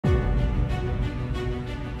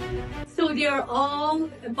So they are all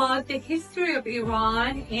about the history of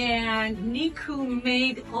Iran, and Niku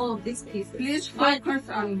made all of these pieces. Please focus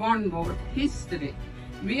on one word, history.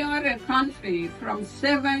 We are a country from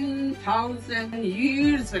 7,000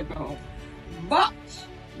 years ago, but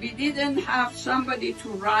we didn't have somebody to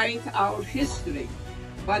write our history.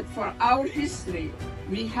 But for our history,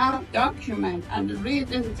 we have document and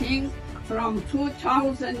written things from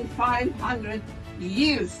 2,500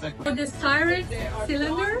 years ago. For the Cyrus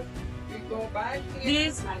cylinder, we go back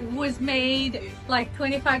this was made like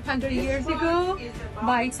 2,500 years ago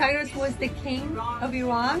by Cyrus, was the king of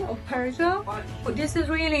Iran, of Persia. This is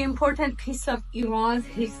really important piece of Iran's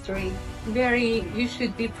history. You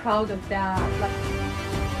should be proud of that.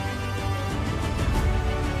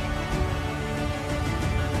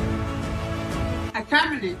 a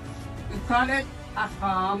cabinet. We call it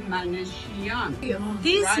Ahamanishian.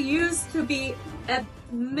 This Right. used to be a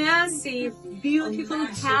massive, beautiful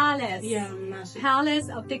palace. Palace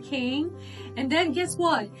of the king. And then guess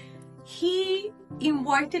what? He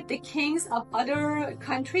invited the kings of other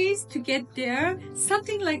countries to get there.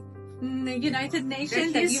 Something like the United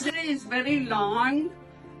Nations. The history is very long.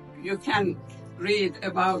 You can read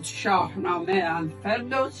about Shahnameh and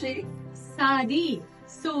Ferdowsi. Saadi.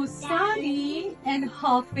 So Saadi and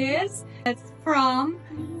Hafiz, that's from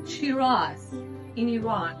Shiraz in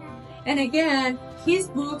Iran. And again, his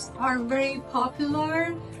books are very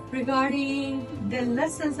popular regarding the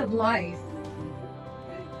lessons of life.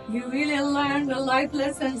 You really learn the life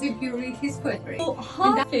lessons if you read his poetry. So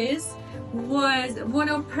Hafiz was one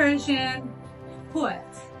of Persian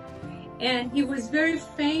poets, and he was very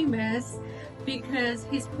famous because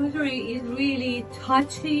his poetry is really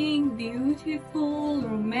touching, beautiful,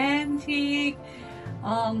 romantic,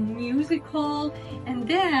 musical. And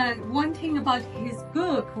then one thing about his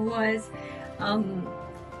book was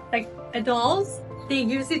like adults, they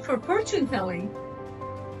use it for fortune telling.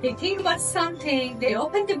 They think about something, they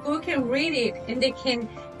open the book and read it, and they can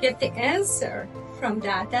get the answer from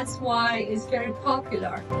that. That's why it's very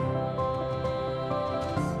popular.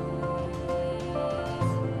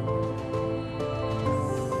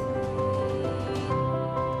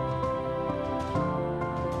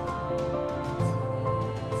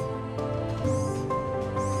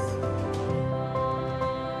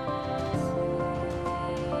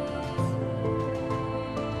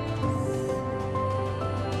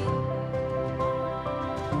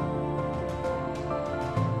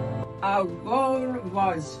 Our goal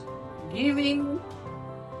was giving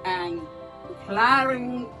and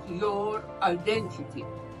declaring your identity.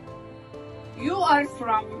 You are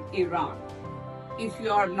from Iran. If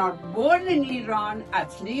you are not born in Iran,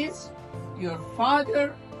 at least your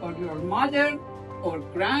father or your mother or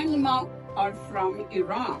grandma are from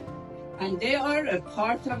Iran, and they are a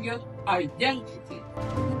part of your identity.